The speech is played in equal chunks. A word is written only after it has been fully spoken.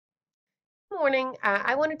morning.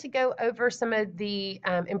 I wanted to go over some of the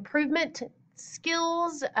improvement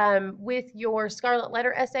skills with your Scarlet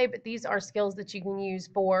Letter essay, but these are skills that you can use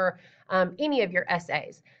for any of your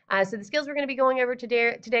essays. So the skills we're going to be going over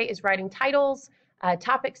today is writing titles,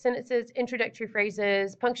 topic sentences, introductory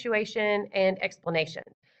phrases, punctuation, and explanation.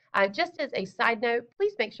 Just as a side note,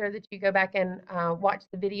 please make sure that you go back and watch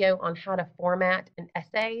the video on how to format an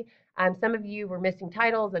essay. Some of you were missing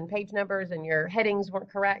titles and page numbers and your headings weren't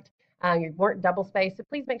correct. You weren't double spaced, so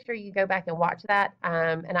please make sure you go back and watch that,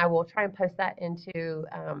 and I will try and post that into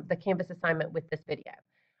the Canvas assignment with this video.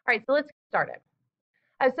 All right, so let's get started.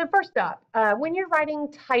 So first up, when you're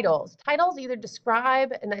writing titles either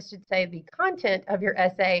describe, and I should say the content of your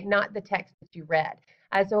essay, not the text that you read.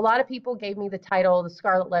 So a lot of people gave me the title, the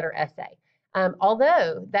Scarlet Letter essay.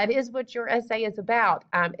 Although that is what your essay is about,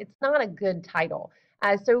 it's not a good title.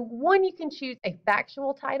 So one, you can choose a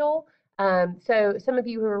factual title. So some of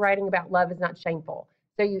you who are writing about love is not shameful.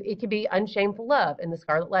 So it could be Unshameful Love in the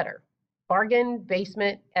Scarlet Letter. Bargain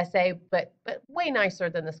basement essay, but way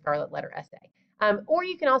nicer than the Scarlet Letter essay. Or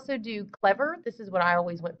you can also do clever. This is what I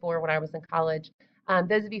always went for when I was in college.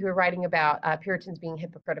 Those of you who are writing about Puritans being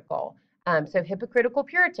hypocritical. So hypocritical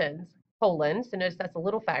Puritans, colon, so notice that's a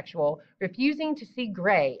little factual, refusing to see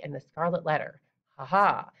gray in the Scarlet Letter.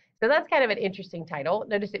 Haha. So that's kind of an interesting title.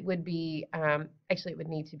 Notice it would be, actually it would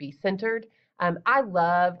need to be centered. I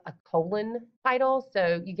love a colon title,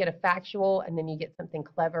 so you get a factual and then you get something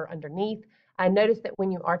clever underneath. Notice that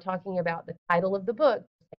when you are talking about the title of the book,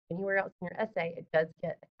 anywhere else in your essay, it does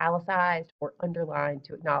get italicized or underlined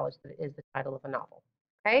to acknowledge that it is the title of a novel.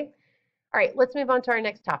 Okay? All right, let's move on to our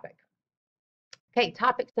next topic. Okay,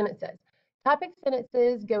 topic sentences. Topic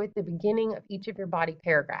sentences go at the beginning of each of your body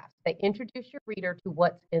paragraphs. They introduce your reader to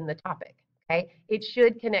what's in the topic. Okay, it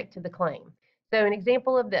should connect to the claim. So an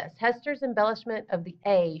example of this, Hester's embellishment of the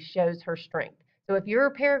A shows her strength. So if your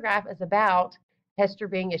paragraph is about Hester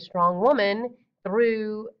being a strong woman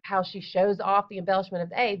through how she shows off the embellishment of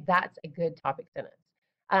the A, that's a good topic sentence.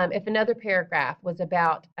 If another paragraph was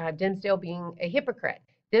about Dimmesdale being a hypocrite,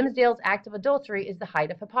 Dimmesdale's act of adultery is the height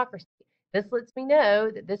of hypocrisy. This lets me know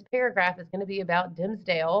that this paragraph is going to be about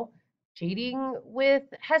Dimmesdale cheating with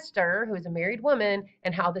Hester, who is a married woman,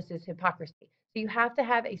 and how this is hypocrisy. So you have to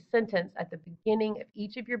have a sentence at the beginning of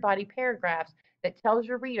each of your body paragraphs that tells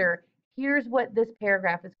your reader, here's what this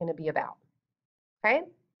paragraph is going to be about. Okay?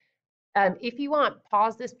 If you want,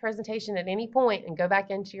 pause this presentation at any point and go back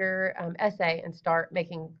into your essay and start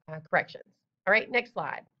making corrections. All right, next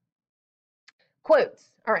slide.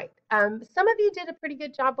 Quotes. All right. Some of you did a pretty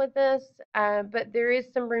good job with this, but there is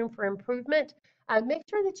some room for improvement. Make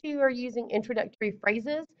sure that you are using introductory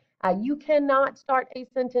phrases. You cannot start a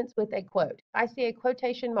sentence with a quote. If I see a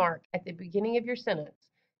quotation mark at the beginning of your sentence,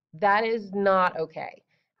 that is not okay.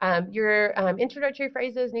 Your introductory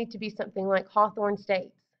phrases need to be something like Hawthorne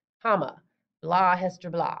states, comma, blah, Hester,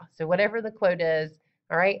 blah. So whatever the quote is,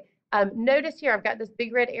 all right. Notice here, I've got this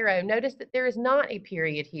big red arrow. Notice that there is not a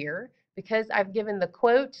period here because I've given the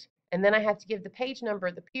quote and then I have to give the page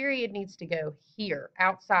number. The period needs to go here,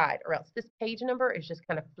 outside, or else this page number is just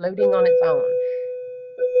kind of floating on its own.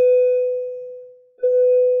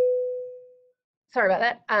 Sorry about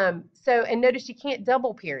that. And notice you can't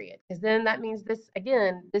double period because then that means this,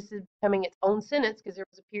 again, this is becoming its own sentence because there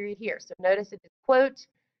was a period here. So notice it is quote,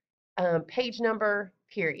 page number,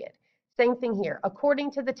 period. Same thing here.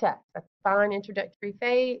 According to the text, a fine introductory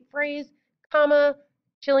phrase, comma,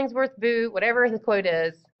 Chillingsworth, boo, whatever the quote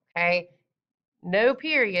is, okay? No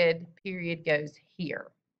period, period goes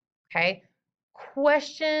here, okay?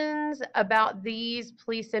 Questions about these,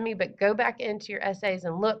 please send me, but go back into your essays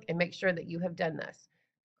and look and make sure that you have done this,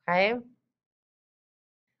 okay?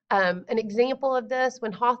 An example of this,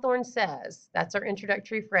 when Hawthorne says, that's our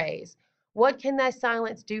introductory phrase, what can thy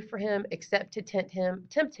silence do for him except to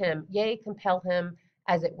tempt him, yea, compel him,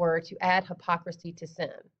 as it were, to add hypocrisy to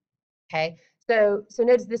sin, okay? So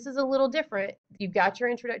notice this is a little different. You've got your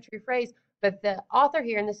introductory phrase, but the author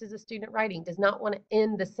here, and this is a student writing, does not want to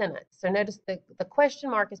end the sentence. So notice the question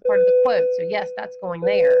mark is part of the quote. So yes, that's going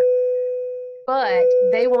there. But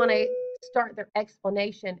they want to start their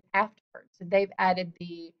explanation afterwards. So they've added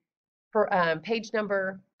the page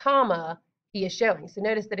number, comma, he is showing. So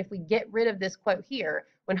notice that if we get rid of this quote here,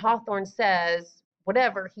 when Hawthorne says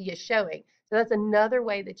whatever, he is showing. So that's another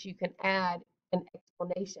way that you can add an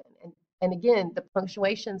explanation. And again, the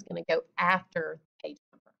punctuation is going to go after the page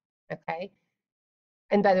number, okay?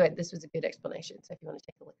 And by the way, this was a good explanation, so if you want to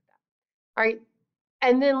take a look at that. All right,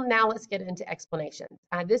 and then now let's get into explanations.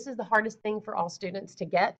 This is the hardest thing for all students to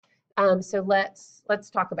get, so let's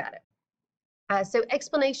talk about it. So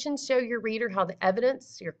explanations show your reader how the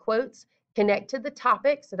evidence, your quotes, Connect to the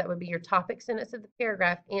topic, so that would be your topic sentence of the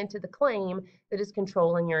paragraph, and to the claim that is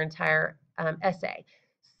controlling your entire essay.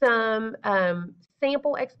 Some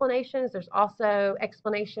sample explanations. There's also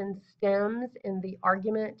explanation stems in the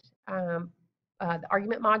argument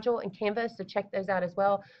module in Canvas, so check those out as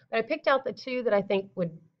well. But I picked out the two that I think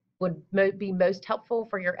would be most helpful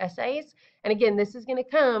for your essays. And again, this is going to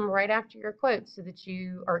come right after your quotes so that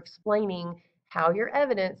you are explaining how your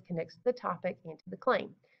evidence connects to the topic and to the claim.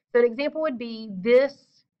 So an example would be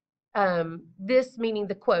this, this meaning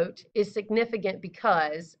the quote is significant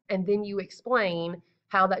because, and then you explain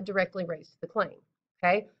how that directly relates to the claim,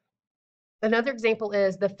 okay? Another example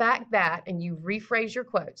is the fact that, and you rephrase your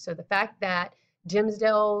quote. So the fact that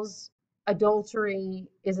Dimsdale's adultery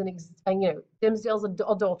is Dimsdale's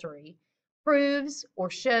adultery proves or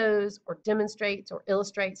shows or demonstrates or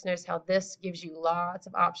illustrates. Notice how this gives you lots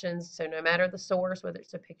of options. So no matter the source, whether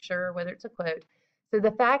it's a picture or whether it's a quote. So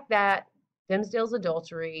the fact that Dimsdale's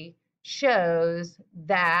adultery shows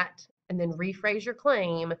that, and then rephrase your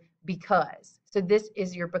claim because. So this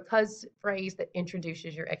is your because phrase that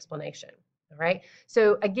introduces your explanation. All right.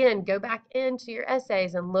 So again, go back into your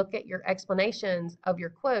essays and look at your explanations of your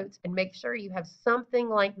quotes and make sure you have something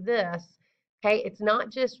like this. Okay. It's not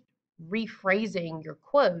just rephrasing your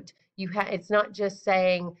quote. It's not just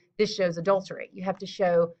saying this shows adultery. You have to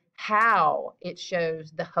show how it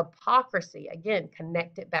shows the hypocrisy. Again,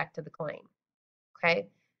 connect it back to the claim. Okay.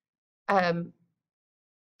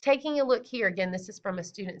 Taking a look here, again, this is from a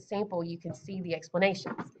student sample. You can see the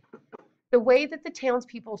explanations. The way that the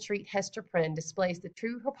townspeople treat Hester Prynne displays the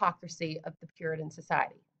true hypocrisy of the Puritan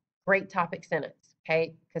society. Great topic sentence,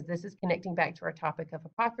 okay? Because this is connecting back to our topic of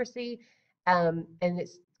hypocrisy, and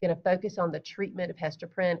it's going to focus on the treatment of Hester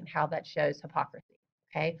Prynne and how that shows hypocrisy,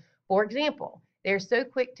 okay? For example, they are so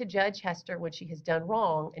quick to judge Hester when she has done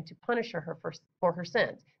wrong and to punish her for her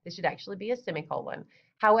sins. This should actually be a semicolon.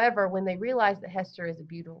 However, when they realize Hester is a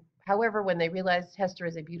beautiful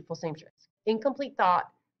seamstress. Incomplete thought,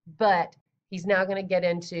 but he's now going to get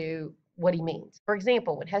into what he means. For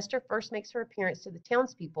example, when Hester first makes her appearance to the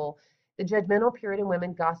townspeople, the judgmental Puritan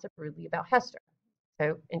women gossip rudely about Hester.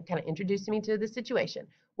 So, and kind of introducing me to the situation.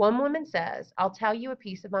 One woman says, "I'll tell you a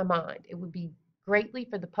piece of my mind. It would be greatly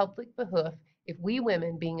for the public behoof if we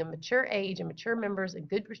women, being of mature age and mature members and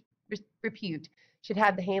good repute, should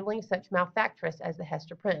have the handling of such malefactress as the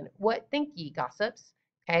Hester Prynne. What think ye, gossips?"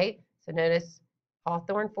 Okay, so notice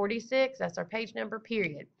Hawthorne 46, that's our page number,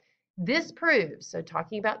 period. This proves, so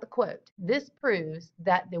talking about the quote, this proves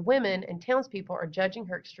that the women and townspeople are judging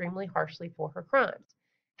her extremely harshly for her crimes.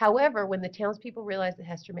 However, when the townspeople realize that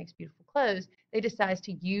Hester makes beautiful clothes, they decide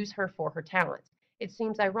to use her for her talents. It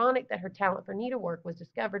seems ironic that her talent for needlework was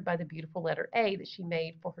discovered by the beautiful letter A that she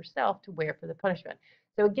made for herself to wear for the punishment.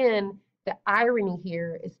 So again, the irony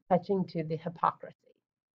here is touching to the hypocrisy,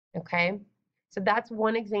 okay? So that's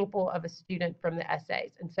one example of a student from the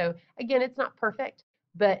essays. And so again, it's not perfect,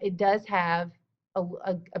 but it does have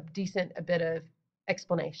a decent bit of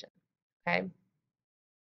explanation, okay?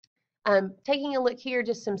 Taking a look here,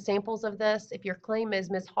 just some samples of this. If your claim is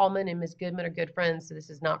Ms. Hallman and Ms. Goodman are good friends, so this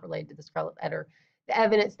is not related to the Scarlet Letter. The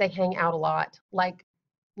evidence, they hang out a lot, like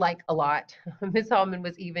a lot. Ms. Hallman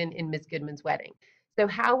was even in Ms. Goodman's wedding. So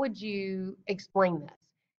how would you explain this?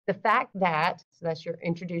 The fact that, so that's your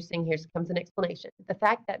introducing, here comes an explanation. The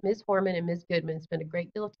fact that Ms. Harmon and Ms. Goodman spend a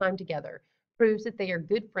great deal of time together proves that they are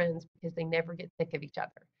good friends because they never get sick of each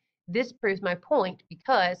other. This proves my point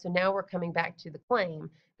because, so now we're coming back to the claim,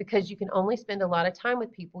 because you can only spend a lot of time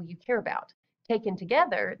with people you care about. Taken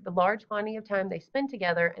together, the large quantity of time they spend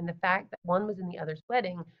together and the fact that one was in the other's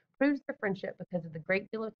wedding proves their friendship because of the great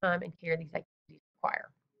deal of time and care these activities require.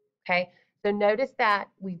 Okay, so notice that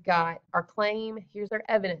we've got our claim, here's our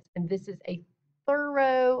evidence, and this is a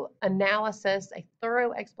thorough analysis, a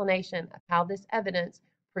thorough explanation of how this evidence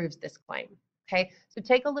proves this claim. Okay, so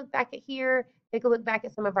take a look back at here, take a look back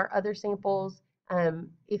at some of our other samples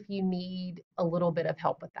if you need a little bit of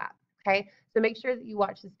help with that. Okay, so make sure that you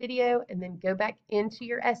watch this video and then go back into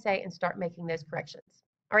your essay and start making those corrections.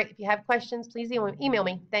 All right, if you have questions, please email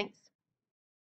me. Thanks.